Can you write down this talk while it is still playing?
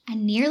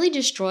nearly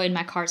destroyed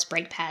my car's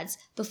brake pads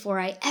before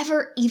I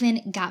ever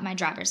even got my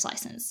driver's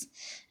license.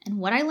 And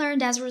what I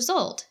learned as a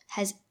result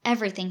has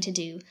everything to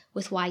do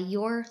with why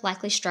you're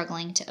likely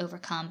struggling to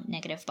overcome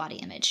negative body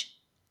image.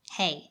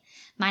 Hey,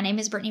 my name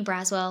is Brittany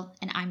Braswell,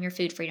 and I'm your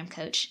food freedom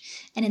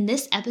coach. And in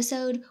this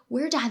episode,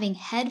 we're diving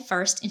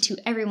headfirst into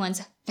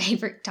everyone's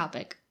favorite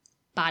topic,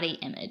 body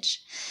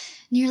image.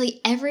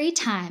 Nearly every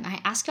time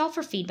I ask y'all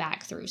for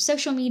feedback through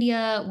social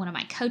media, one of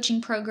my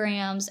coaching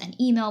programs, an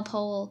email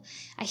poll,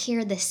 I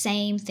hear the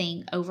same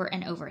thing over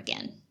and over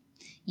again.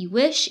 You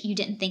wish you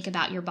didn't think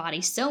about your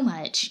body so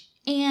much,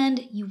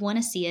 and you want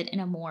to see it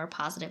in a more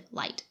positive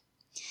light.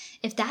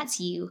 If that's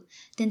you,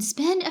 then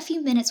spend a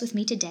few minutes with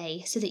me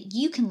today so that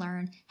you can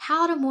learn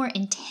how to more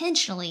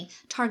intentionally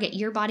target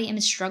your body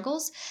image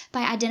struggles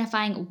by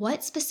identifying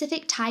what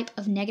specific type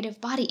of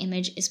negative body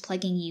image is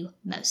plaguing you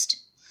most.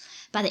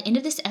 By the end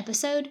of this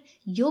episode,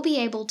 you'll be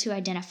able to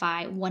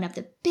identify one of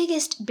the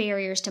biggest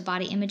barriers to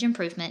body image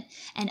improvement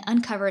and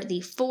uncover the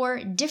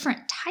 4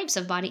 different types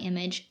of body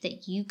image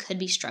that you could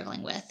be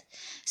struggling with,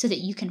 so that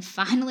you can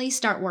finally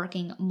start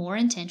working more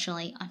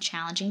intentionally on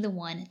challenging the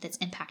one that's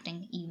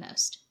impacting you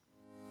most.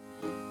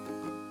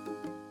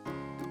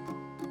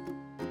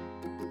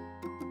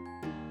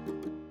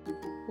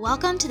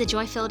 Welcome to the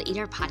Joy-Filled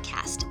Eater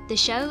podcast, the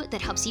show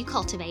that helps you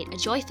cultivate a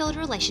joy-filled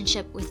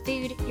relationship with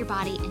food, your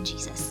body, and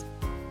Jesus.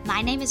 My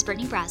name is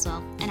Brittany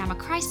Braswell, and I'm a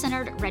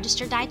Christ-centered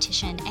registered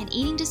dietitian and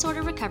eating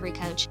disorder recovery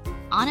coach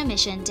on a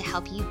mission to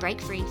help you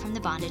break free from the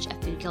bondage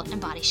of food guilt and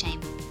body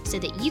shame so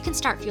that you can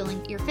start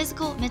fueling your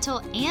physical, mental,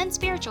 and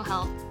spiritual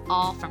health,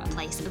 all from a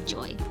place of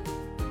joy.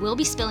 We'll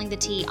be spilling the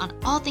tea on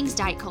all things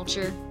diet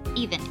culture,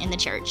 even in the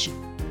church.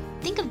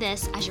 Think of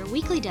this as your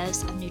weekly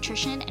dose of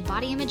nutrition and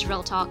body image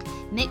real talk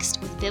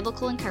mixed with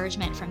biblical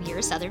encouragement from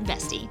your Southern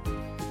bestie.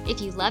 If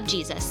you love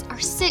Jesus, are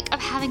sick of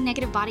having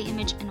negative body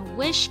image, and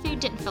wish food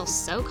didn't feel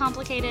so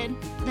complicated,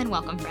 then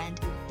welcome, friend.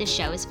 This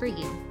show is for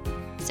you.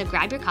 So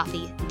grab your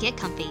coffee, get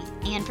comfy,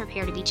 and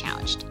prepare to be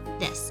challenged.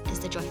 This is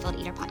the Joy-Filled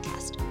Eater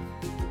podcast.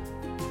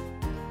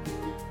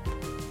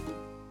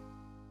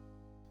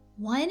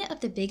 One of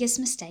the biggest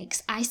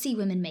mistakes I see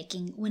women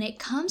making when it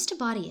comes to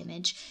body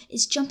image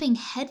is jumping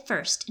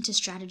headfirst into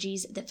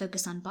strategies that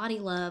focus on body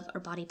love or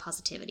body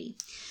positivity.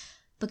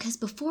 Because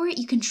before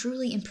you can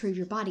truly improve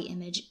your body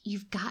image,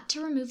 you've got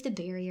to remove the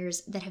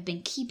barriers that have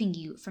been keeping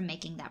you from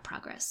making that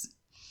progress.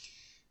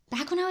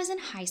 Back when I was in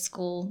high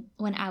school,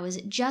 when I was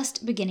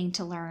just beginning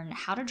to learn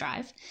how to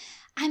drive,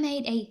 I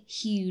made a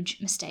huge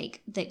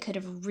mistake that could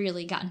have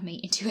really gotten me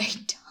into a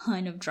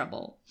ton of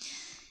trouble.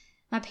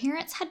 My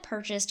parents had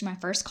purchased my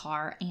first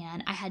car,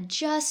 and I had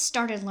just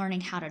started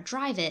learning how to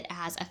drive it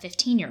as a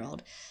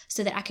 15-year-old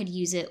so that I could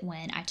use it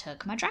when I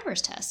took my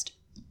driver's test.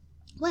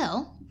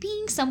 Well,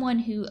 being someone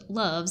who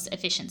loves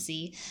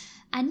efficiency,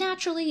 I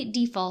naturally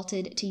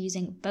defaulted to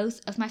using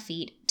both of my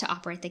feet to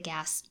operate the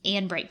gas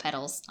and brake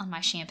pedals on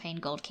my Champagne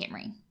Gold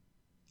Camry.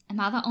 Am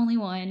I the only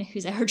one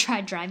who's ever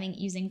tried driving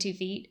using 2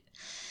 feet?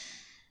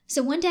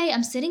 So one day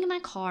I'm sitting in my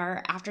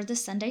car after the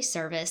Sunday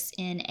service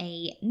in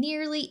a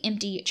nearly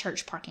empty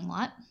church parking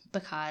lot,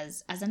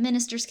 because as a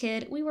minister's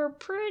kid, we were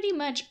pretty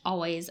much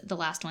always the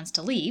last ones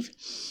to leave,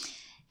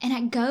 and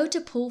I go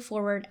to pull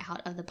forward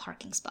out of the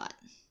parking spot.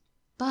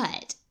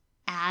 But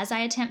as I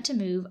attempt to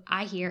move,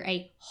 I hear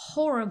a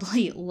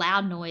horribly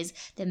loud noise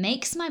that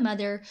makes my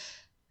mother,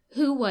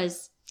 who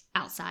was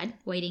outside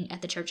waiting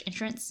at the church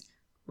entrance,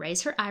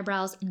 raise her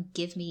eyebrows and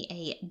give me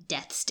a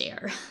death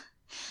stare.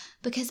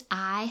 Because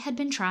I had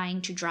been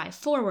trying to drive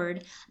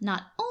forward,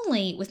 not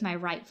only with my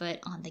right foot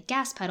on the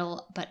gas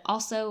pedal, but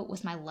also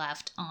with my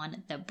left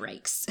on the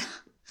brakes.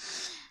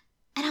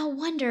 And I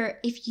wonder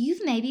if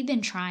you've maybe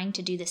been trying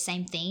to do the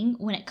same thing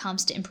when it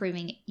comes to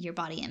improving your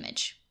body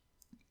image.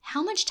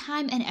 How much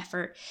time and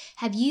effort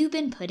have you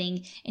been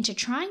putting into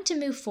trying to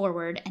move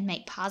forward and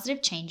make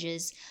positive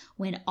changes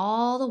when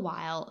all the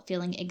while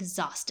feeling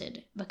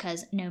exhausted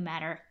because no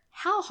matter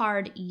how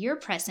hard you're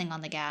pressing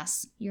on the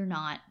gas, you're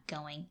not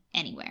going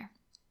anywhere?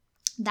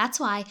 That's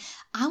why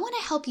I want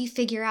to help you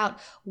figure out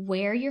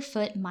where your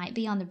foot might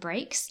be on the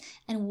brakes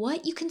and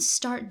what you can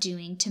start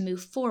doing to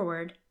move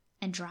forward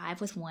and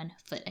drive with one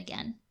foot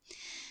again.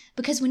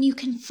 Because when you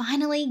can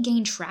finally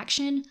gain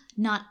traction,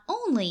 not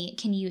only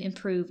can you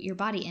improve your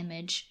body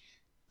image,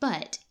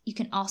 but you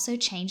can also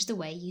change the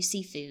way you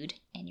see food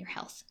and your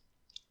health.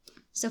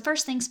 So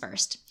first things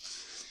first,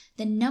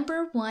 the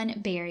number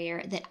one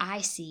barrier that I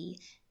see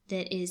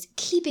that is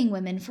keeping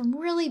women from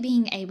really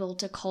being able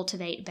to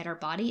cultivate better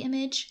body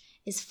image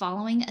is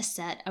following a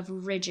set of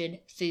rigid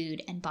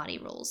food and body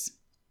rules.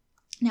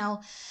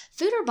 Now,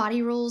 food or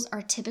body rules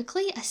are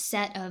typically a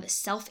set of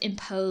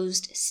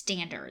self-imposed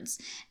standards,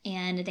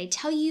 and they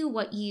tell you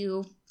what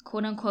you,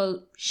 quote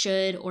unquote,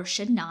 should or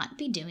should not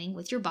be doing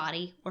with your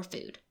body or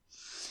food.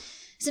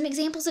 Some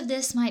examples of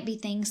this might be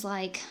things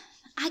like,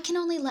 I can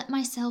only let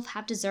myself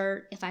have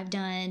dessert if I've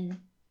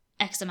done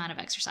X amount of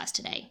exercise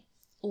today.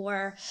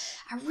 Or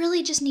I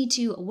really just need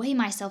to weigh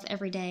myself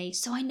every day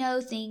so I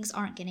know things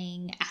aren't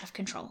getting out of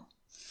control.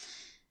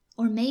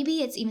 Or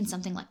maybe it's even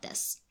something like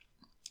this.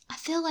 I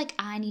feel like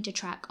I need to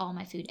track all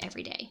my food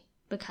every day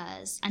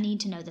because I need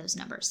to know those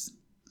numbers.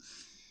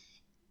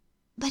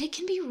 But it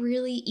can be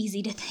really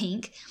easy to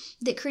think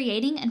that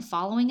creating and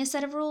following a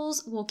set of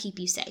rules will keep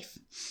you safe,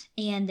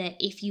 and that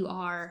if you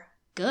are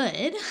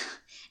good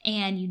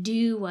and you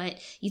do what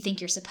you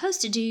think you're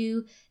supposed to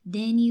do,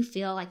 then you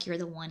feel like you're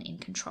the one in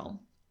control.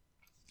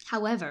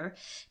 However,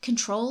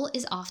 control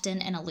is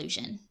often an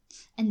illusion,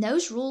 and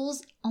those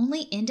rules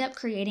only end up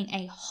creating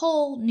a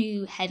whole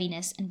new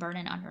heaviness and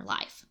burden on your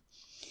life.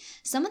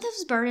 Some of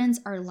those burdens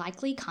are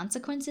likely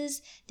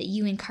consequences that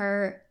you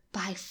incur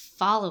by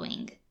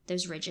following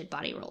those rigid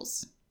body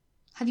rules.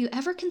 Have you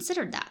ever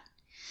considered that?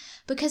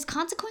 Because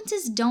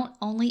consequences don't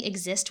only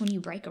exist when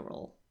you break a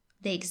rule.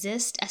 They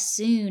exist as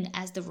soon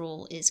as the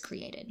rule is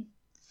created.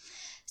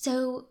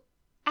 So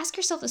ask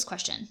yourself this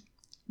question.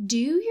 Do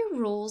your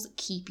rules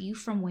keep you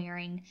from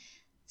wearing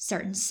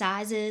certain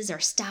sizes or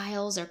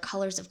styles or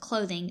colors of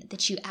clothing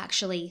that you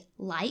actually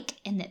like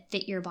and that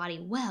fit your body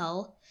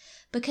well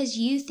because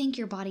you think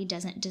your body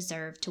doesn't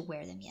deserve to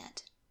wear them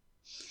yet?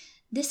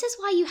 This is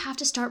why you have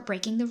to start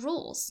breaking the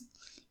rules.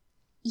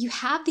 You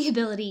have the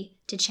ability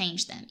to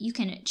change them. You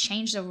can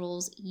change the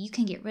rules. You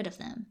can get rid of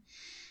them.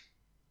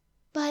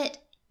 But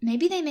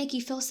maybe they make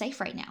you feel safe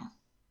right now.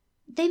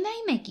 They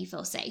may make you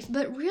feel safe,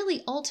 but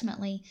really,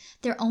 ultimately,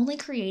 they're only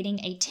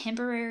creating a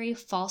temporary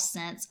false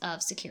sense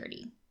of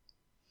security.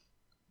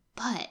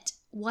 But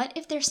what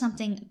if there's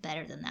something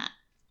better than that?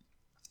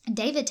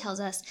 David tells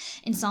us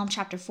in Psalm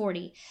chapter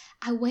 40,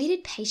 I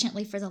waited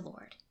patiently for the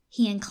Lord.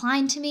 He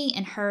inclined to me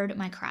and heard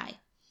my cry.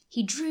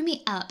 He drew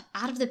me up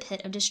out of the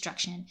pit of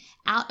destruction,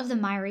 out of the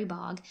miry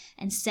bog,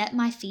 and set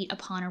my feet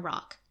upon a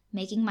rock,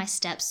 making my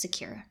steps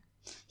secure.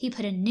 He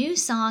put a new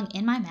song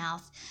in my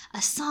mouth,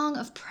 a song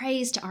of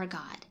praise to our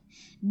God.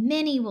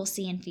 Many will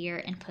see and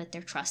fear and put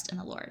their trust in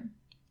the Lord.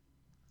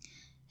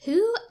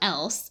 Who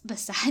else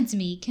besides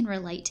me can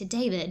relate to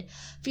David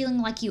feeling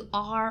like you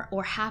are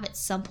or have at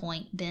some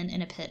point been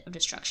in a pit of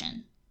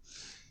destruction?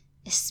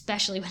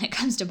 Especially when it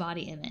comes to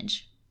body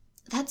image.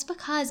 That's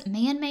because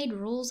man-made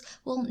rules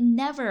will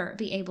never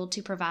be able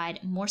to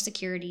provide more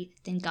security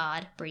than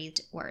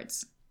God-breathed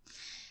words.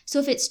 So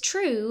if it's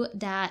true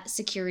that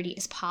security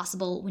is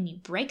possible when you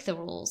break the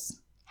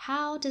rules,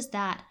 how does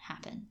that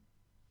happen?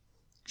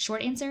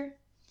 Short answer,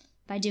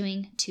 by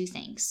doing two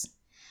things.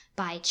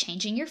 By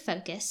changing your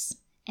focus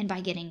and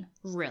by getting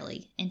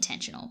really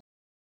intentional.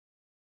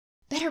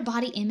 Better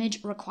body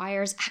image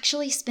requires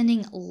actually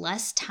spending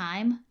less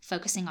time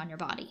focusing on your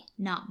body,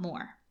 not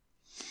more.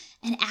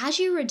 And as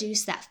you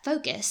reduce that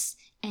focus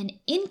and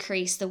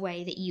increase the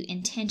way that you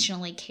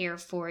intentionally care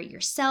for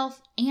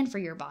yourself and for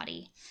your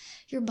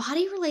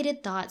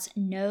body-related thoughts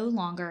no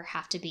longer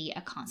have to be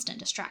a constant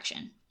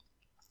distraction.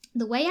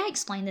 The way I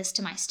explain this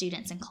to my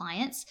students and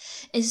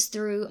clients is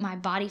through my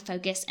body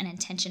focus and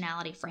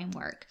intentionality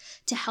framework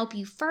to help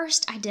you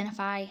first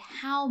identify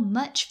how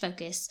much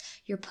focus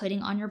you're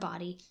putting on your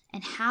body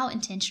and how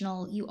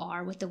intentional you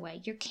are with the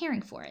way you're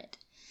caring for it.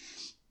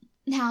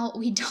 Now,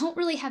 we don't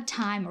really have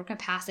time or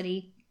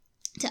capacity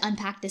to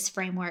unpack this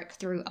framework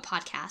through a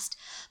podcast,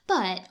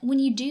 but when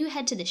you do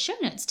head to the show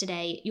notes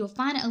today, you'll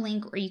find a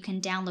link where you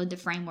can download the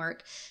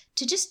framework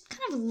to just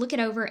kind of look it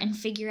over and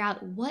figure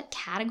out what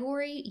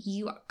category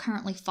you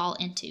currently fall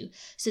into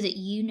so that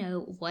you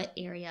know what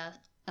area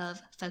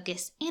of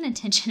focus and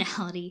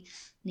intentionality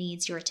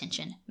needs your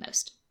attention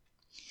most.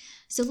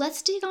 So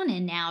let's dig on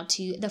in now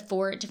to the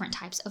 4 different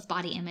types of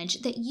body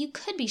image that you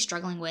could be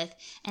struggling with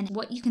and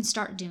what you can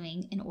start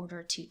doing in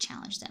order to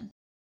challenge them.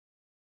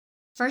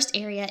 First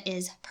area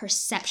is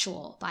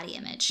perceptual body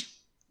image.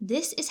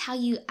 This is how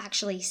you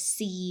actually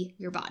see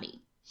your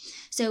body.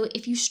 So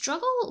if you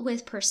struggle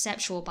with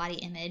perceptual body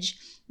image,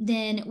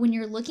 then when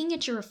you're looking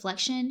at your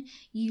reflection,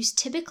 you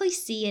typically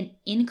see an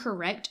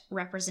incorrect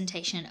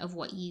representation of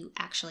what you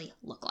actually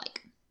look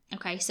like.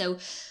 Okay, so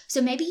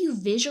maybe you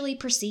visually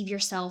perceive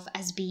yourself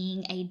as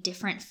being a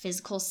different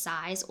physical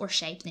size or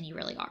shape than you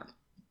really are.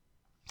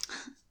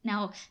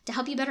 Now, to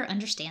help you better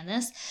understand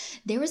this,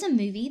 there was a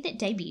movie that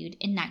debuted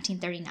in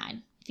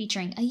 1939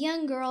 featuring a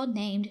young girl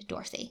named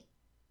Dorothy.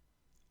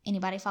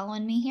 Anybody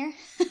following me here?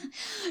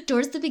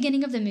 Towards the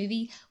beginning of the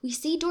movie, we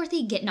see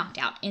Dorothy get knocked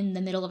out in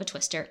the middle of a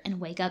twister and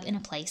wake up in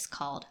a place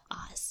called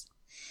Oz.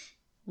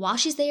 While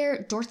she's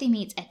there, Dorothy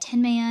meets a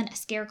Tin Man, a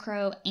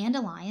Scarecrow, and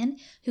a Lion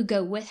who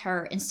go with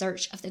her in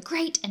search of the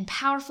great and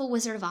powerful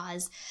Wizard of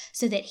Oz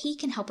so that he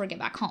can help her get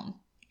back home.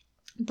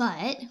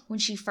 But when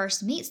she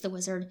first meets the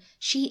wizard,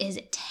 she is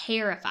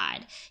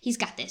terrified. He's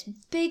got this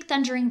big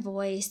thundering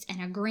voice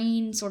and a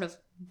green sort of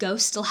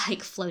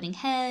ghost-like floating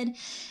head,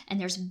 and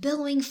there's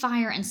billowing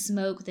fire and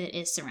smoke that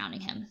is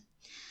surrounding him.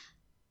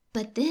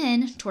 But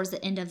then, towards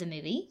the end of the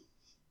movie,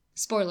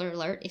 spoiler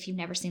alert if you've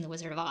never seen The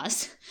Wizard of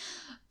Oz,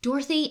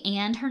 Dorothy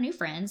and her new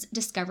friends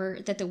discover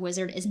that the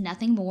wizard is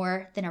nothing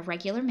more than a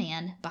regular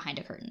man behind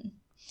a curtain.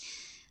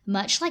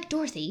 Much like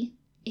Dorothy,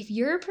 if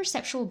your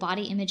perceptual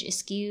body image is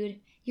skewed,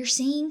 you're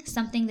seeing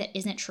something that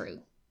isn't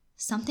true,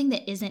 something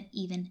that isn't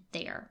even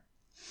there.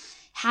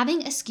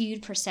 Having a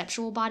skewed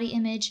perceptual body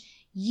image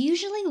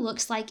usually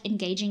looks like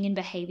engaging in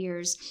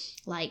behaviors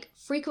like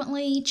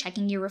frequently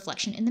checking your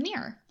reflection in the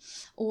mirror,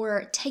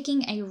 or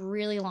taking a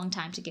really long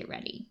time to get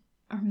ready,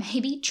 or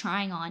maybe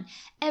trying on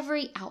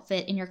every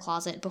outfit in your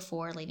closet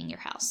before leaving your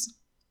house.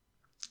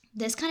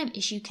 This kind of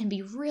issue can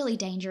be really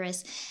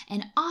dangerous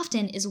and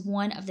often is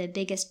one of the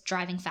biggest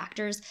driving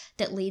factors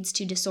that leads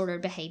to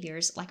disordered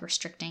behaviors like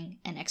restricting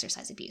and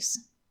exercise abuse.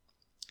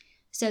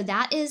 So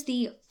that is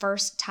the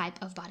first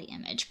type of body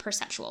image,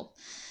 perceptual.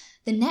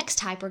 The next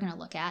type we're going to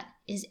look at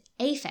is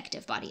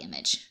affective body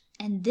image.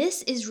 And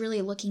this is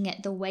really looking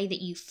at the way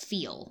that you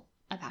feel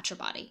about your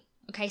body.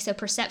 Okay, so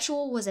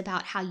perceptual was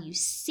about how you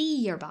see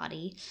your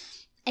body.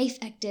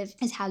 Affective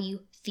is how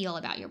you feel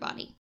about your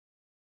body.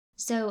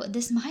 So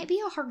this might be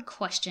a hard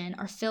question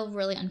or feel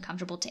really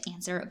uncomfortable to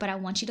answer, but I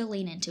want you to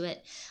lean into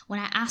it when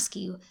I ask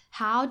you,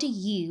 how do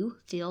you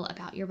feel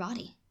about your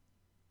body?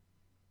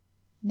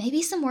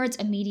 Maybe some words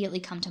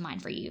immediately come to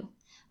mind for you,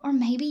 or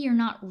maybe you're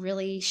not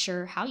really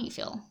sure how you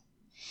feel.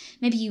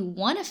 Maybe you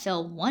want to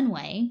feel one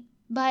way,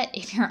 but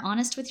if you're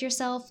honest with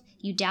yourself,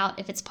 you doubt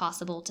if it's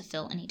possible to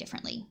feel any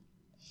differently.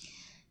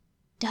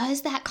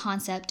 Does that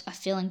concept of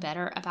feeling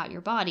better about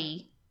your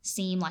body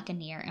seem like a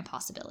near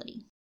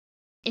impossibility?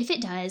 If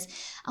it does,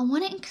 I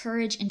want to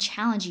encourage and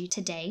challenge you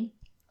today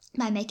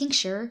by making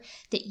sure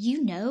that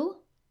you know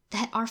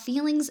that our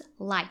feelings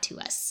lie to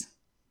us.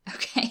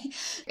 Okay?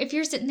 If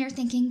you're sitting there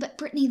thinking, but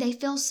Brittany, they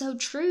feel so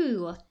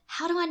true.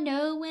 How do I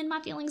know when my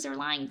feelings are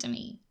lying to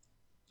me?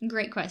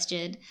 Great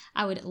question.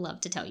 I would love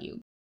to tell you.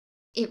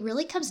 It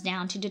really comes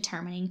down to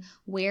determining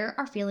where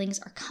our feelings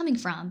are coming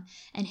from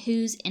and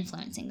who's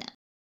influencing them.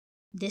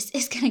 This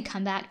is going to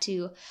come back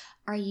to,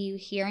 are you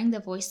hearing the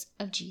voice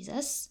of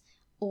Jesus?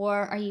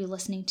 Or are you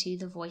listening to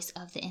the voice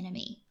of the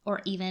enemy,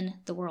 or even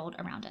the world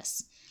around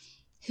us?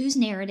 Whose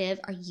narrative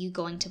are you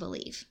going to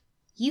believe?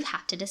 You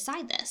have to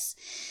decide this.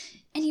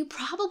 And you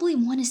probably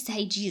want to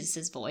say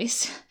Jesus'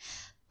 voice,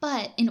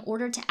 but in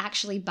order to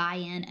actually buy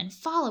in and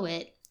follow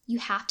it, you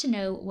have to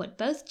know what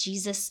both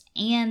Jesus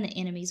and the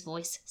enemy's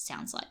voice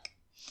sounds like.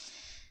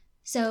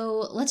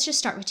 So let's just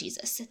start with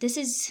Jesus. This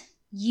is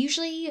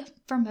usually,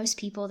 for most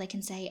people, they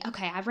can say,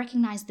 okay, I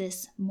recognize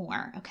this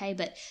more, okay?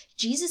 But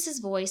Jesus'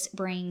 voice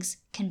brings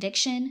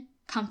conviction,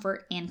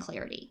 comfort, and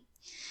clarity.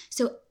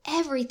 So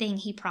everything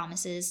he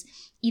promises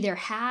either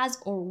has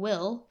or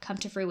will come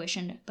to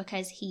fruition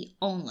because he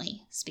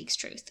only speaks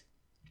truth.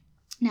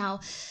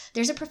 Now,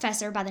 there's a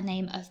professor by the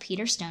name of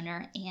Peter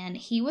Stoner, and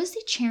he was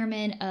the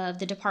chairman of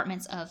the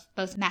departments of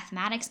both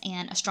mathematics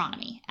and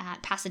astronomy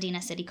at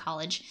Pasadena City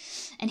College,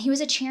 and he was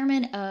a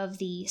chairman of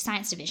the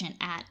science division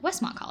at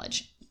Westmont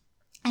College.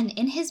 And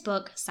in his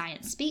book,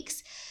 Science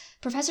Speaks,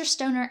 Professor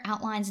Stoner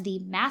outlines the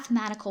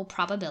mathematical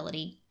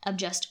probability of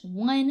just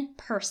one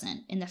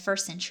person in the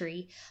first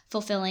century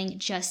fulfilling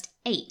just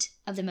 8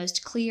 of the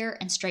most clear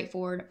and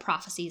straightforward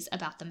prophecies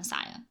about the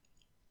Messiah.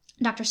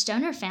 Dr.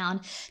 Stoner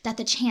found that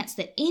the chance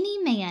that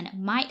any man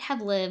might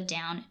have lived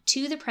down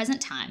to the present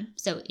time,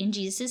 so in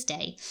Jesus'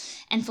 day,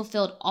 and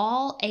fulfilled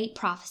all 8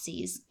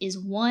 prophecies is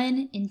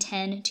 1 in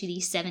 10 to the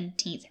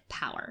 17th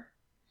power.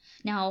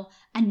 Now,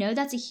 I know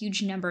that's a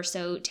huge number,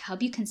 so to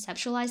help you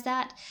conceptualize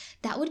that,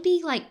 that would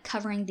be like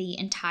covering the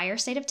entire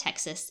state of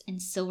Texas in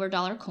silver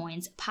dollar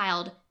coins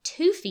piled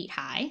 2 feet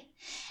high,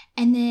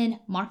 and then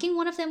marking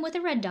one of them with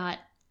a red dot,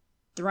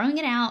 throwing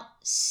it out,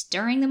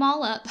 stirring them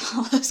all up,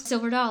 all those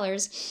silver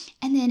dollars,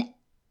 and then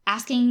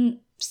asking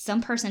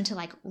some person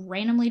to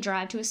randomly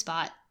drive to a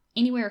spot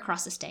anywhere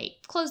across the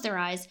state, close their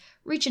eyes,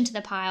 reach into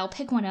the pile,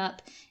 pick one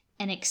up,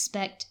 and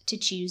expect to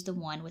choose the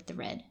one with the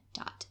red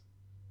dot.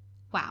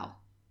 Wow.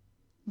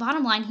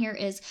 Bottom line here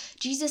is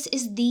Jesus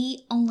is the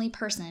only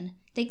person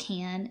that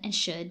can and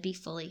should be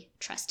fully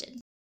trusted.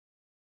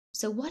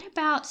 So what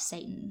about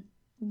Satan?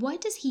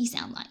 What does he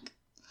sound like?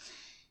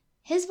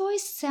 His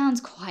voice sounds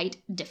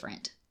quite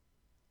different,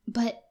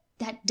 but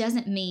that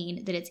doesn't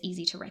mean that it's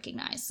easy to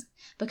recognize,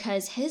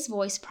 because his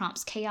voice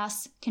prompts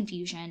chaos,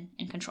 confusion,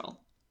 and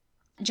control.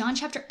 John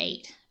chapter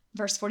 8,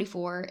 verse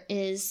 44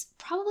 is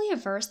probably a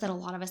verse that a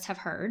lot of us have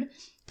heard,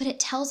 but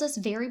it tells us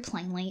very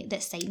plainly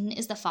that Satan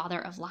is the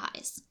father of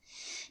lies.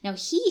 Now,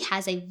 he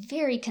has a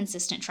very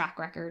consistent track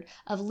record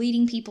of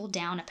leading people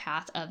down a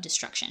path of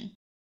destruction.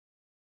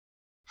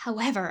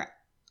 However,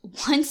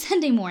 one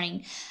Sunday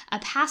morning, a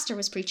pastor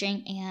was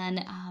preaching,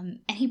 and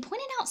he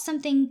pointed out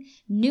something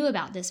new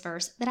about this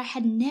verse that I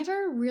had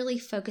never really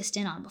focused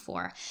in on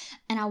before,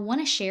 and I want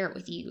to share it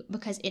with you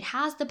because it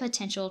has the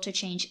potential to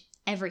change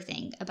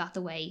everything about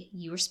the way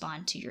you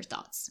respond to your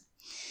thoughts.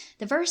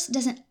 The verse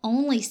doesn't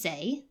only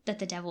say that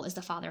the devil is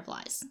the father of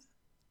lies.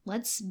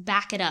 Let's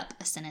back it up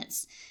a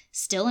sentence,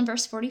 still in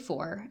verse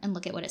 44, and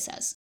look at what it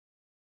says.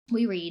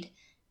 We read,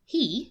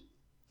 "He,"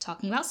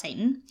 talking about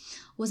Satan,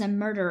 "was a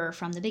murderer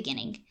from the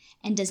beginning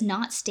and does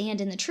not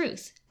stand in the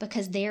truth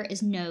because there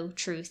is no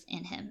truth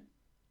in him."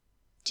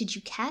 Did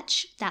you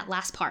catch that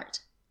last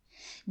part?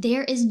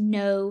 There is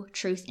no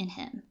truth in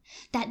him.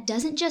 That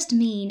doesn't just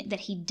mean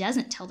that he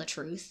doesn't tell the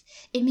truth.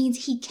 It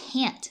means he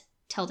can't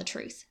tell the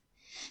truth.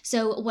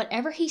 So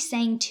whatever he's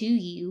saying to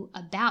you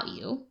about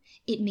you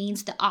it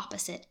means the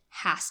opposite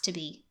has to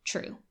be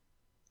true.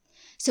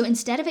 So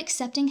instead of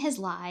accepting his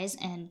lies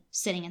and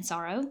sitting in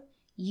sorrow,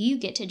 you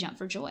get to jump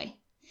for joy.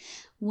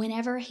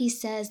 Whenever he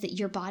says that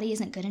your body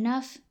isn't good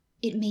enough,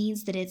 it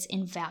means that it's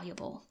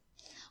invaluable.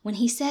 When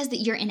he says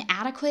that you're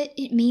inadequate,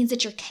 it means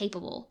that you're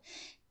capable.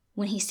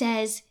 When he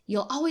says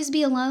you'll always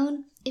be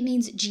alone, it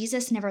means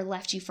Jesus never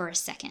left you for a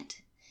second.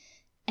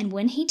 And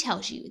when he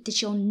tells you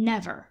that you'll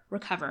never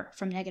recover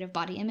from negative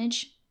body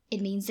image,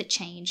 it means that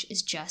change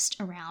is just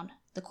around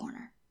the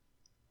corner.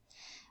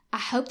 I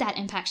hope that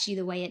impacts you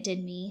the way it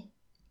did me.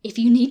 If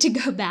you need to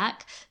go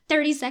back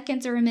 30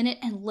 seconds or a minute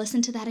and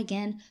listen to that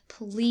again,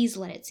 please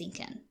let it sink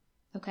in,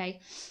 okay?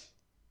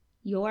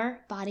 Your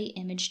body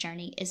image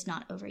journey is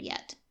not over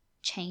yet.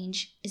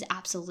 Change is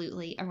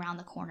absolutely around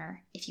the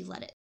corner if you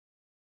let it.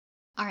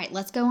 All right,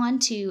 let's go on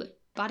to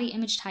body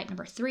image type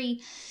number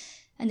 3,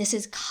 and this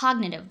is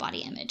cognitive body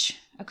image,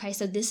 okay?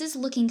 So this is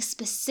looking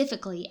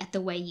specifically at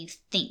the way you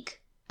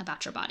think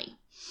about your body.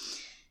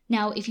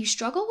 Now, if you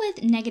struggle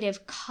with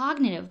negative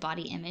cognitive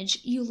body image,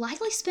 you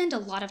likely spend a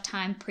lot of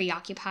time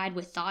preoccupied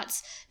with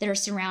thoughts that are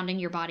surrounding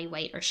your body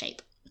weight or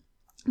shape.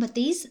 But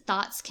these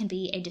thoughts can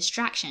be a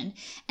distraction,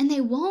 and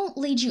they won't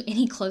lead you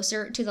any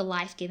closer to the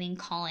life-giving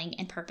calling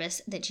and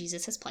purpose that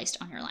Jesus has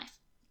placed on your life.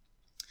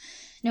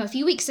 Now, a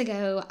few weeks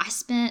ago, I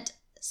spent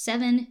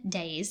 7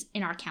 days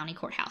in our county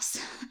courthouse.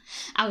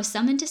 I was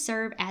summoned to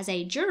serve as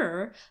a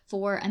juror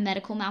for a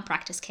medical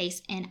malpractice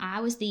case, and I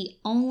was the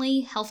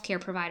only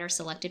healthcare provider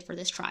selected for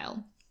this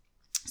trial.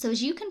 So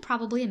as you can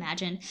probably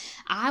imagine,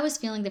 I was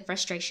feeling the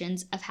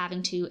frustrations of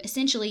having to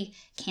essentially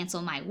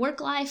cancel my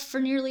work life for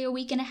nearly a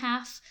week and a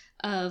half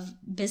of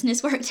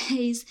business work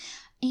days,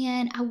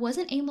 and I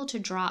wasn't able to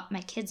drop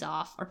my kids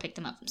off or pick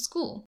them up from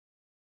school.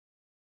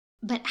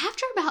 But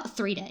after about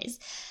 3 days,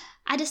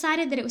 I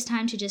decided that it was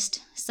time to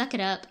just suck it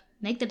up,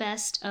 make the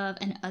best of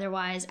an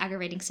otherwise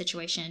aggravating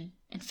situation,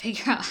 and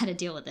figure out how to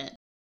deal with it.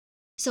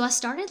 So I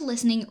started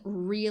listening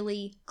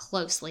really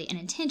closely and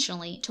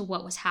intentionally to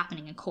what was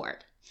happening in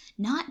court.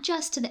 Not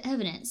just to the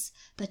evidence,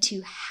 but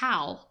to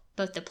how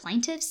both the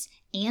plaintiffs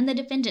and the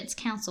defendant's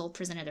counsel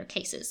presented their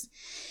cases.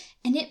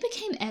 And it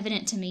became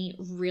evident to me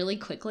really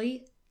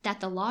quickly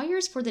that the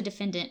lawyers for the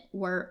defendant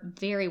were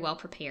very well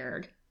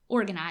prepared,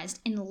 organized,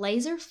 and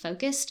laser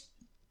focused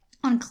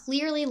on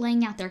clearly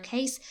laying out their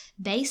case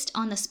based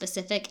on the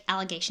specific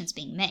allegations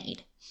being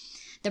made.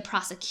 The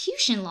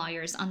prosecution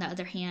lawyers, on the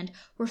other hand,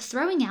 were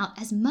throwing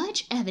out as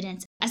much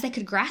evidence as they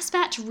could grasp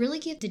at to really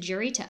get the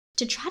jury to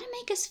try to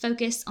make us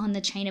focus on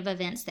the chain of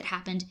events that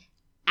happened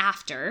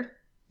after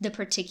the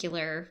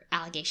particular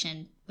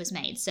allegation was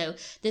made. So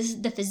this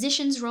is the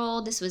physician's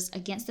role. This was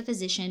against the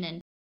physician,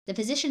 and the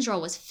physician's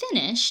role was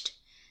finished,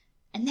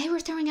 and they were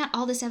throwing out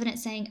all this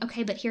evidence saying,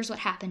 okay, but here's what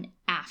happened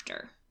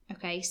after.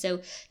 Okay,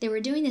 so they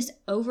were doing this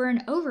over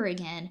and over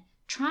again,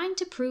 trying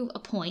to prove a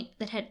point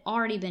that had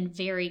already been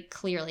very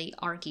clearly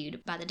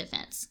argued by the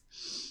defense.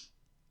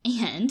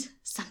 And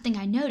something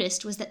I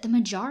noticed was that the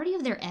majority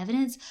of their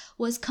evidence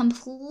was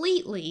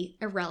completely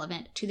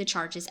irrelevant to the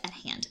charges at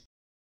hand.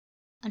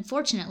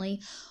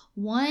 Unfortunately,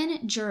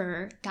 one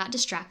juror got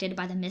distracted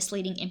by the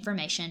misleading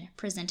information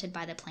presented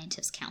by the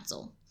plaintiff's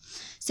counsel.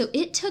 So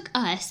it took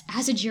us,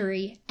 as a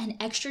jury, an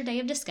extra day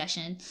of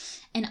discussion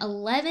and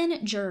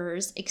 11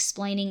 jurors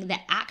explaining the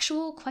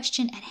actual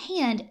question at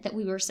hand that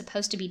we were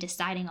supposed to be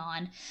deciding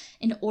on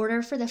in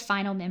order for the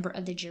final member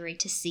of the jury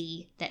to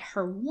see that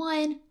her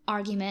one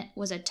argument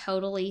was a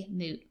totally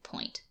moot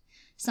point,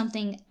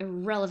 something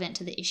irrelevant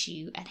to the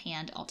issue at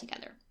hand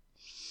altogether.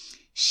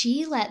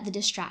 She let the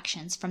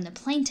distractions from the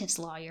plaintiff's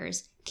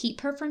lawyers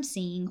keep her from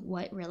seeing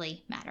what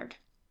really mattered.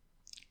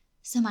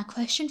 So my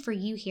question for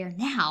you here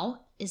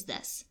now is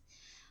this.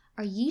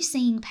 Are you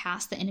seeing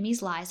past the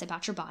enemy's lies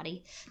about your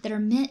body that are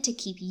meant to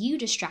keep you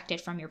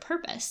distracted from your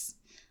purpose?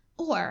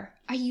 Or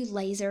are you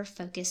laser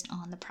focused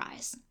on the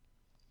prize?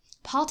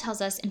 Paul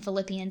tells us in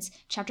Philippians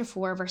chapter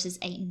 4, verses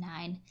 8 and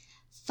 9,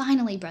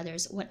 "Finally,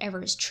 brothers,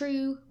 whatever is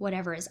true,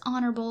 whatever is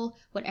honorable,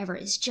 whatever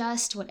is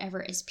just,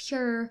 whatever is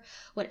pure,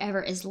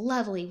 whatever is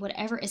lovely,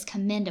 whatever is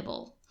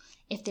commendable,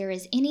 if there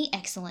is any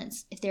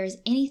excellence, if there is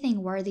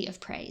anything worthy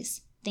of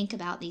praise, think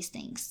about these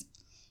things.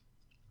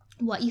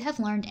 What you have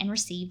learned and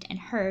received and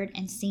heard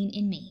and seen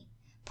in me,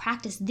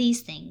 practice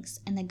these things,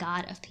 and the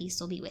God of peace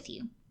will be with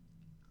you."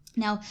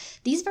 Now,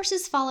 these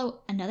verses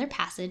follow another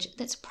passage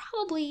that's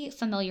probably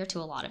familiar to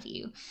a lot of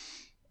you.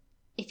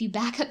 If you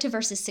back up to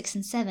verses 6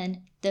 and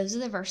 7, those are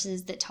the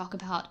verses that talk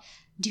about,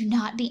 "Do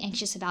not be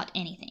anxious about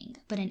anything,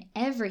 but in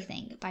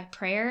everything, by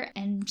prayer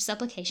and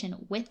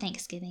supplication with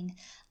thanksgiving,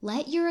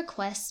 let your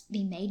requests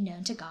be made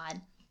known to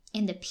God,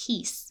 and the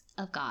peace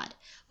of God,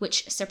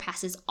 which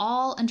surpasses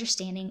all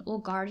understanding, will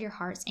guard your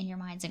hearts and your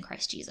minds in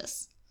Christ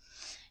Jesus."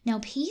 Now,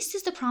 peace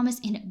is the promise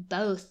in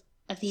both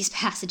of these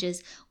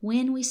passages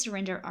when we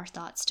surrender our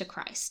thoughts to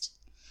Christ.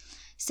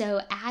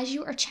 So as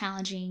you are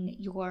challenging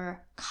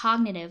your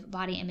cognitive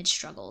body image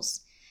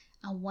struggles,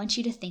 I want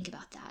you to think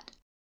about that.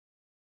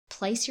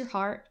 Place your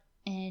heart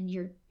and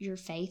your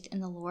faith in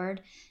the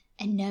Lord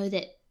and know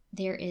that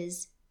there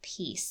is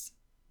peace.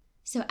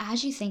 So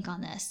as you think on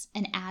this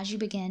and as you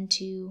begin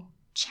to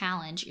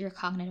challenge your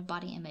cognitive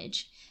body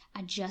image,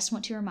 I just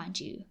want to remind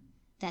you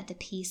that the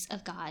peace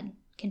of God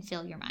can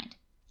fill your mind.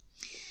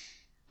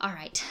 All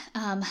right,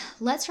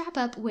 let's wrap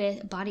up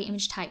with body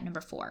image type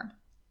number 4.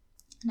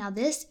 Now,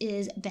 this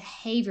is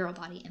behavioral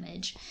body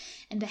image.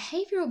 And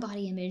behavioral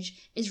body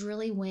image is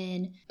really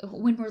when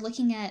we're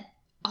looking at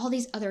all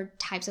these other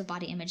types of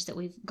body image that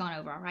we've gone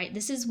over, all right?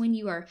 This is when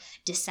you are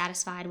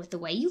dissatisfied with the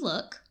way you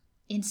look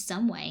in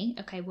some way,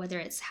 okay, whether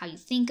it's how you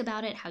think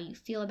about it, how you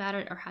feel about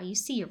it, or how you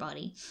see your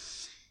body.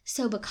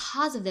 So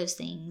because of those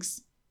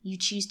things, you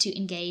choose to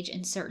engage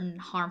in certain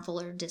harmful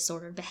or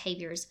disordered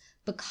behaviors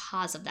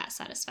because of that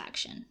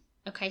satisfaction.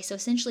 Okay, so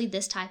essentially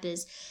this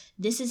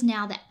is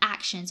now the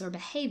actions or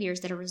behaviors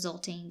that are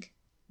resulting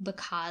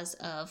because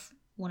of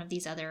one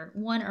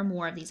or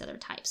more of these other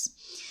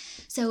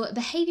types. So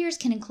behaviors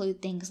can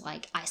include things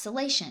like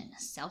isolation,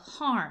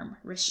 self-harm,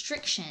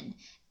 restriction,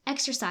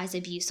 exercise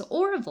abuse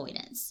or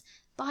avoidance,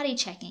 body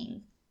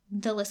checking,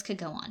 the list could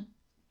go on.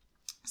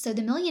 So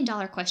the $1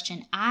 million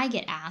question I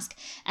get asked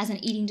as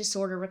an eating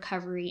disorder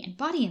recovery and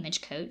body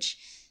image coach,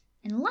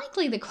 and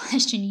likely the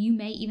question you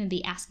may even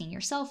be asking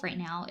yourself right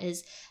now,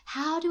 is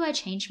how do I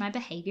change my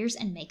behaviors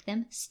and make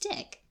them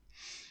stick?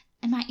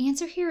 And my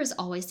answer here is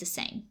always the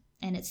same,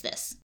 and it's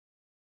this.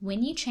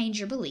 When you change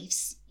your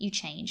beliefs, you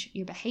change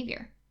your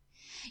behavior.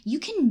 You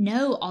can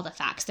know all the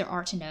facts there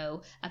are to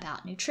know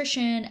about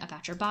nutrition,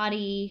 about your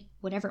body,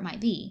 whatever it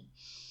might be.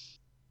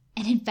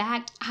 And in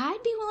fact,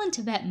 I'd be willing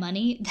to bet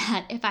money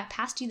that if I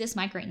passed you this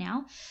mic right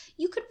now,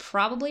 you could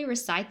probably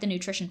recite the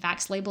nutrition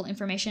facts label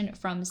information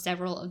from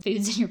several of the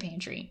foods in your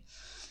pantry.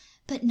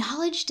 But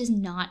knowledge does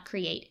not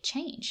create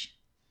change.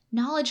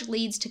 Knowledge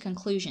leads to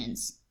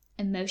conclusions.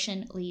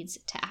 Emotion leads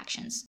to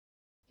actions.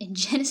 In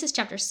Genesis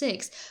chapter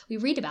 6, we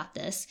read about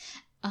this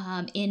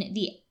in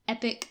the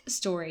epic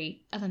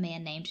story of a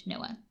man named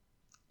Noah.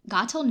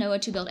 God told Noah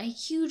to build a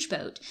huge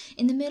boat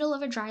in the middle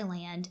of a dry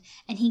land,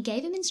 and he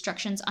gave him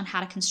instructions on how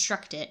to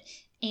construct it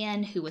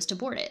and who was to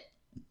board it.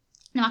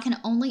 Now, I can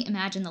only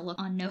imagine the look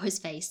on Noah's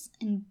face,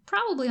 and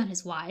probably on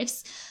his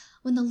wife's,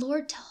 when the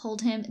Lord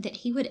told him that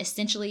he would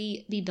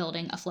essentially be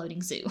building a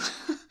floating zoo.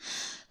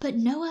 But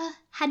Noah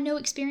had no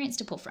experience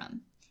to pull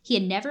from. He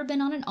had never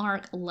been on an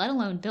ark, let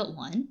alone built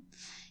one.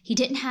 He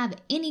didn't have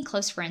any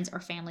close friends or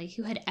family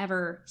who had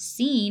ever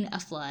seen a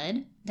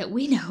flood that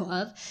we know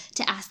of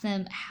to ask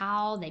them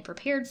how they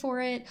prepared for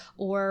it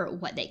or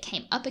what they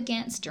came up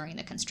against during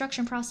the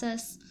construction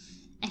process.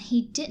 And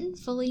he didn't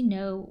fully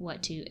know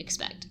what to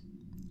expect.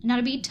 Now,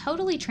 to be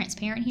totally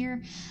transparent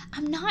here,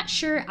 I'm not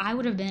sure I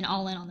would have been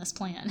all in on this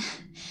plan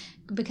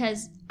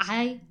because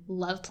I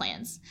love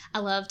plans. I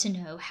love to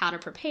know how to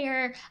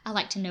prepare. I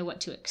like to know what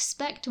to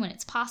expect when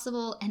it's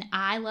possible. And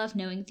I love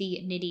knowing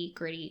the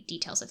nitty-gritty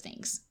details of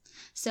things.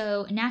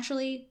 So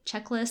naturally,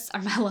 checklists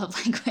are my love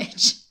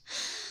language.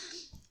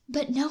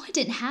 But Noah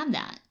didn't have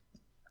that.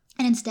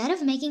 And instead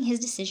of making his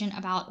decision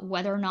about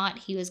whether or not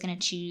he was going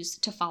to choose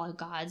to follow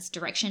God's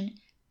direction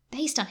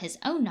based on his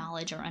own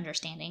knowledge or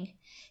understanding,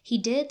 he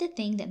did the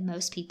thing that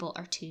most people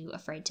are too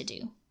afraid to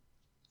do.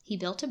 He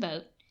built a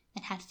boat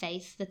and had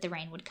faith that the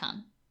rain would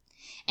come.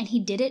 And he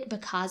did it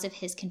because of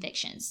his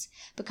convictions,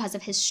 because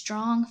of his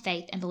strong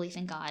faith and belief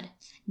in God,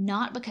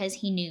 not because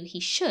he knew he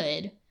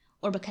should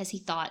or because he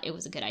thought it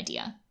was a good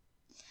idea.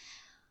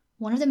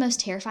 One of the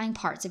most terrifying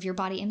parts of your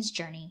body image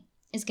journey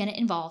is going to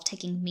involve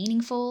taking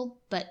meaningful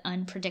but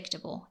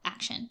unpredictable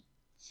action.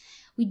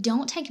 We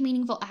don't take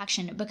meaningful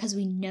action because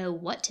we know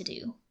what to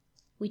do.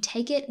 We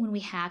take it when we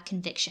have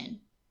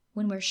conviction,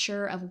 when we're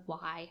sure of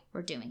why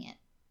we're doing it.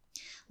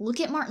 Look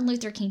at Martin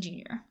Luther King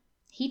Jr.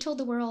 He told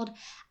the world,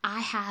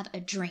 "I have a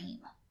dream,"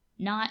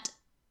 not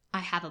 "I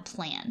have a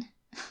plan."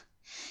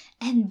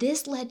 And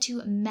this led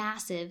to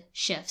massive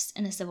shifts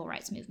in the civil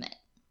rights movement.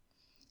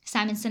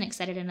 Simon Sinek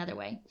said it another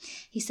way.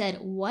 He said,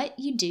 "What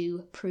you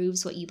do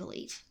proves what you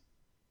believe."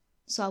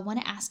 So I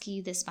want to ask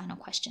you this final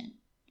question.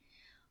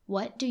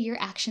 What do your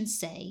actions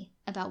say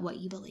about what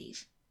you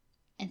believe?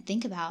 And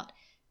think about,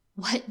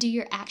 what do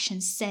your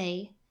actions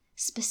say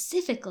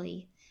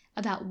specifically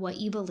about what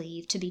you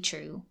believe to be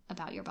true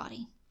about your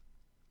body?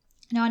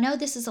 Now, I know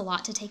this is a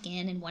lot to take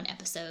in one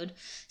episode,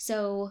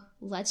 so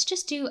let's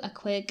just do a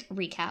quick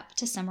recap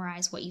to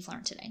summarize what you've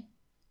learned today.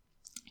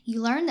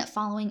 You learned that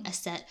following a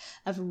set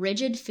of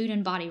rigid food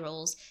and body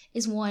rules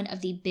is one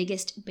of the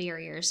biggest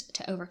barriers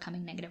to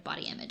overcoming negative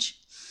body image.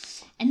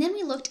 And then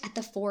we looked at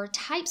the 4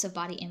 types of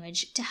body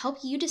image to help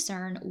you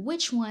discern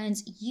which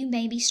ones you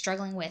may be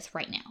struggling with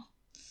right now.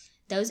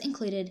 Those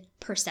included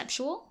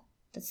perceptual,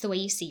 that's the way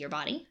you see your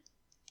body;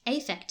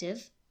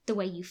 affective, the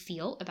way you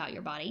feel about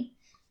your body;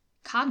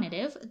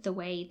 cognitive, the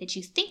way that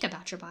you think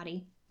about your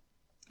body;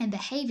 and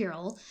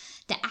behavioral,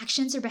 the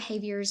actions or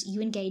behaviors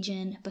you engage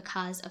in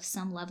because of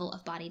some level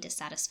of body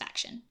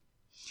dissatisfaction.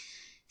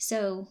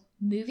 So,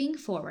 moving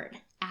forward,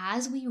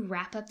 as we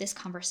wrap up this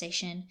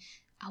conversation,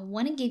 I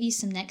want to give you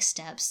some next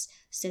steps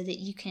so that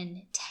you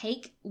can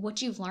take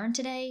what you've learned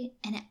today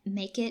and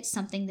make it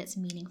something that's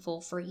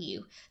meaningful for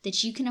you,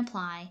 that you can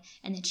apply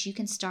and that you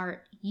can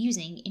start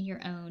using in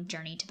your own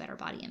journey to better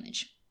body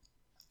image.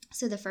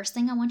 So the first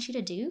thing I want you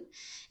to do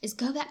is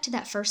go back to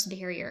that first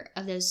barrier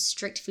of those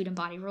strict food and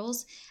body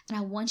rules, and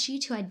I want you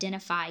to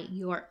identify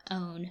your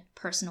own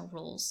personal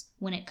rules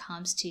when it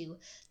comes to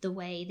the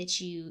way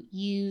that you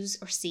use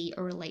or see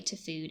or relate to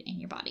food in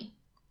your body.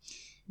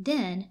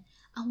 Then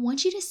I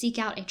want you to seek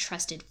out a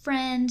trusted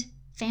friend,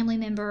 family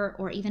member,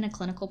 or even a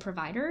clinical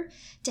provider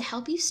to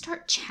help you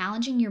start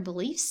challenging your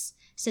beliefs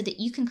so that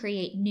you can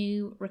create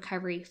new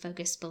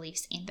recovery-focused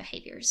beliefs and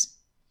behaviors.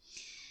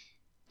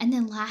 And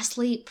then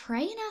lastly,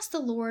 pray and ask the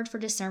Lord for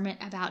discernment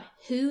about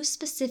who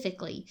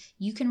specifically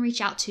you can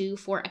reach out to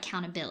for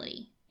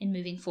accountability in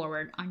moving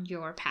forward on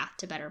your path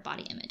to better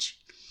body image.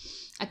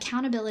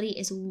 Accountability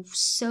is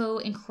so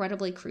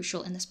incredibly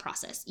crucial in this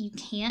process. You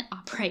can't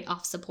operate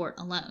off support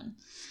alone.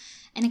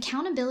 And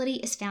accountability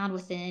is found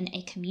within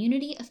a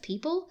community of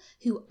people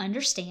who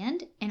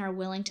understand and are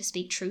willing to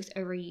speak truth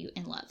over you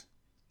in love.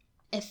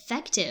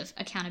 Effective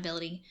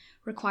accountability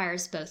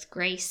requires both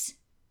grace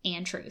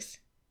and truth.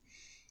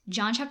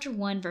 John chapter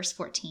 1 verse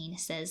 14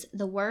 says,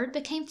 "The Word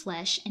became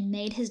flesh and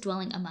made his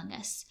dwelling among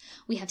us.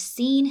 We have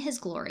seen his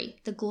glory,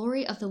 the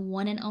glory of the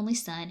one and only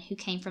Son who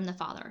came from the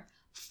Father,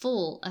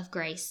 full of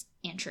grace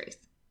and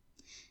truth."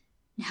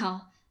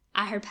 Now,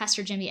 I heard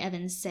Pastor Jimmy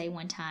Evans say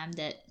one time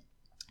that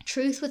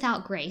truth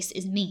without grace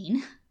is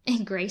mean,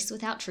 and grace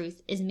without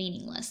truth is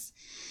meaningless.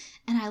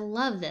 And I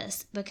love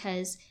this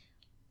because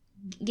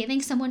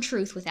giving someone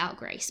truth without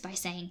grace by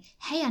saying,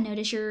 "Hey, I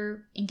notice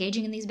you're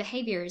engaging in these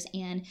behaviors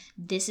and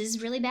this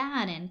is really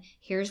bad and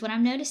here's what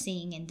I'm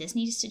noticing and this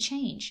needs to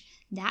change,"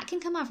 that can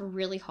come off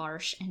really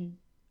harsh and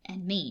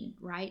mean,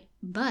 right?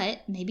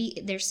 But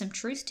maybe there's some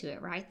truth to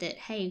it, right? That,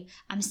 hey,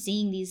 I'm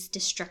seeing these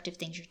destructive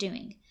things you're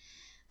doing.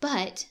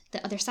 But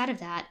the other side of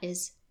that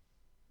is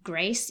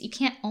grace. You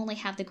can't only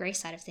have the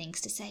grace side of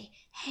things to say,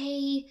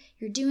 "Hey,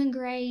 you're doing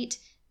great.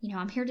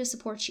 I'm here to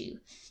support you,"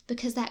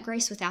 because that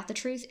grace without the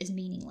truth is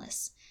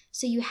meaningless.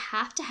 So you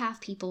have to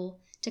have people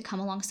to come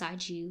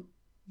alongside you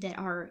that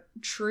are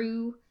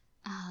true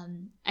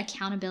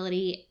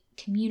accountability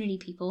community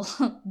people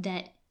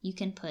that you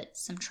can put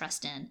some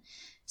trust in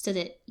so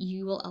that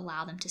you will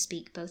allow them to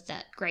speak both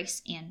that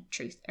grace and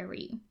truth over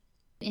you.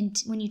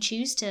 And when you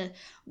choose to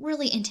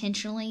really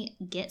intentionally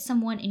get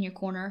someone in your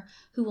corner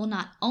who will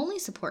not only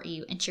support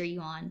you and cheer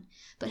you on,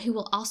 but who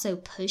will also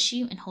push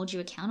you and hold you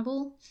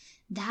accountable,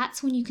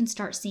 that's when you can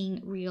start seeing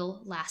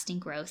real lasting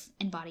growth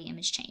and body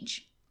image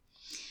change.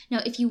 Now,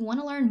 if you want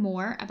to learn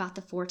more about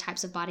the 4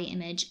 types of body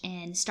image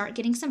and start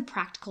getting some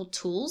practical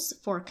tools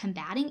for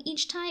combating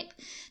each type,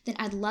 then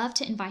I'd love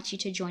to invite you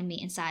to join me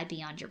inside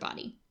Beyond Your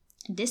Body.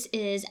 This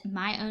is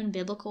my own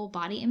biblical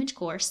body image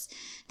course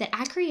that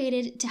I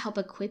created to help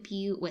equip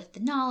you with the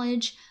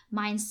knowledge,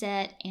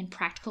 mindset, and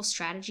practical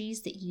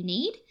strategies that you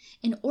need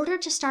in order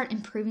to start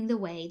improving the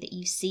way that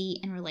you see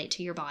and relate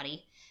to your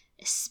body,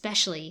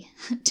 especially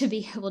to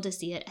be able to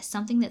see it as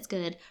something that's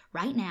good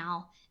right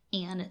now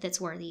and that's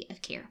worthy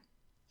of care.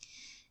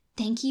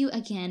 Thank you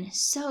again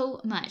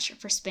so much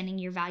for spending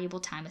your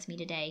valuable time with me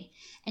today.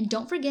 And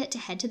don't forget to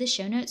head to the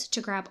show notes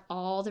to grab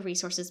all the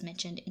resources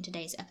mentioned in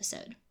today's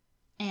episode.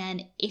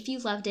 And if you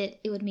loved it,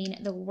 it would mean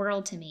the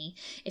world to me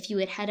if you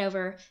would head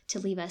over to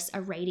leave us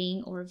a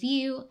rating or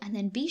review, and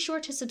then be sure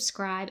to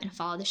subscribe and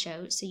follow the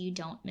show so you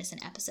don't miss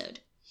an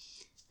episode.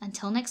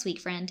 Until next week,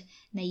 friend,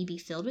 may you be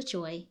filled with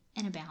joy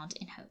and abound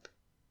in hope.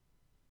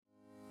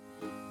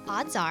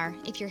 Odds are,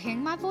 if you're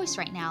hearing my voice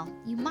right now,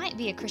 you might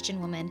be a Christian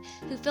woman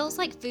who feels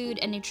like food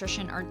and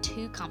nutrition are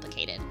too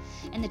complicated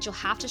and that you'll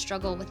have to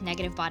struggle with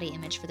negative body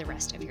image for the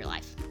rest of your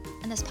life.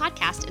 And this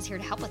podcast is here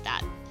to help with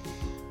that.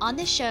 On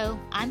this show,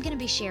 I'm going to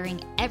be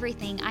sharing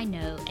everything I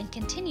know and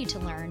continue to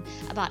learn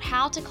about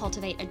how to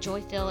cultivate a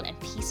joy-filled and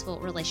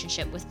peaceful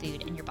relationship with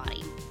food in your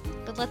body.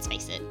 But let's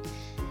face it,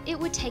 it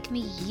would take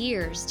me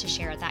years to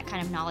share that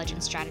kind of knowledge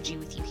and strategy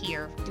with you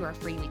here through our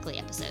free weekly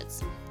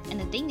episodes. And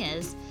the thing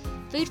is,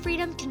 food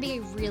freedom can be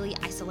a really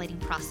isolating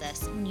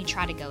process when you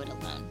try to go it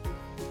alone.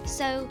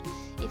 So,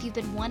 if you've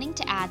been wanting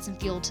to add some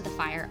fuel to the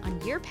fire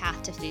on your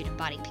path to food and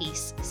body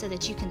peace so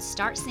that you can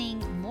start seeing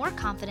more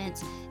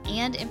confidence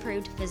and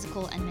improved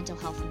physical and mental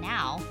health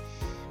now,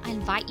 I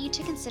invite you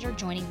to consider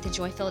joining the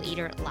Joy-Filled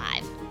Eater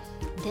Live.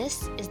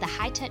 This is the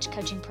high-touch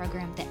coaching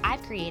program that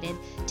I've created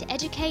to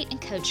educate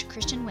and coach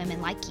Christian women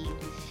like you,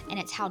 and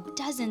it's how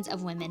dozens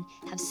of women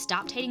have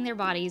stopped hating their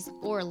bodies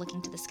or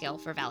looking to the scale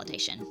for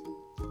validation.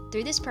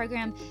 Through this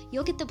program,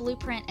 you'll get the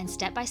blueprint and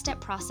step-by-step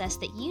process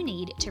that you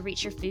need to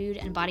reach your food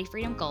and body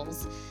freedom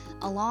goals,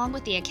 along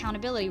with the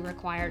accountability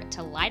required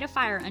to light a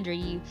fire under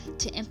you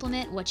to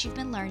implement what you've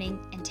been learning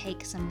and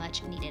take some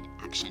much-needed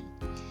action.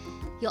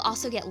 You'll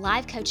also get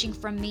live coaching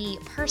from me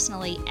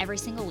personally every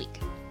single week.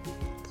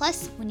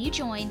 Plus, when you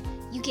join,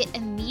 you get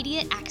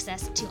immediate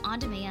access to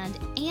on-demand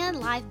and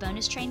live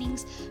bonus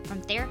trainings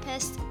from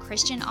therapists,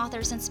 Christian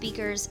authors and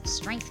speakers,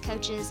 strength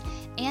coaches,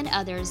 and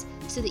others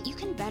so that you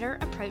can better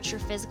approach your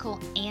physical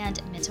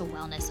and mental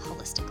wellness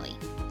holistically.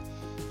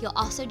 You'll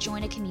also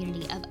join a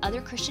community of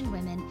other Christian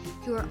women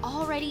who are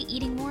already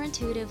eating more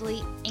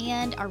intuitively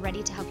and are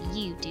ready to help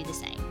you do the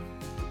same.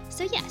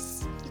 So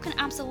yes, you can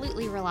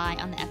absolutely rely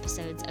on the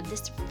episodes of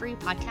this free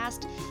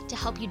podcast to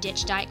help you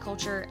ditch diet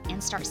culture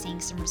and start seeing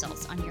some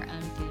results on your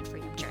own food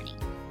freedom journey.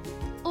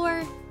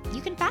 Or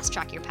you can fast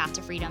track your path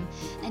to freedom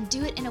and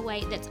do it in a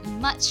way that's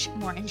much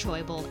more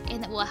enjoyable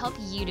and that will help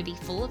you to be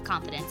full of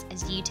confidence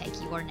as you take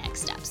your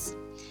next steps.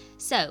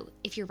 So,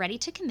 if you're ready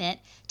to commit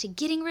to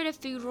getting rid of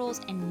food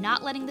rules and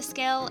not letting the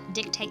scale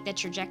dictate the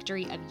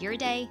trajectory of your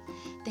day,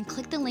 then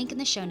click the link in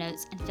the show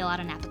notes and fill out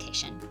an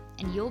application,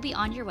 and you'll be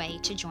on your way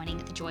to joining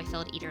the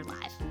Joy-Filled Eater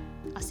Live.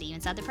 I'll see you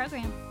inside the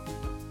program.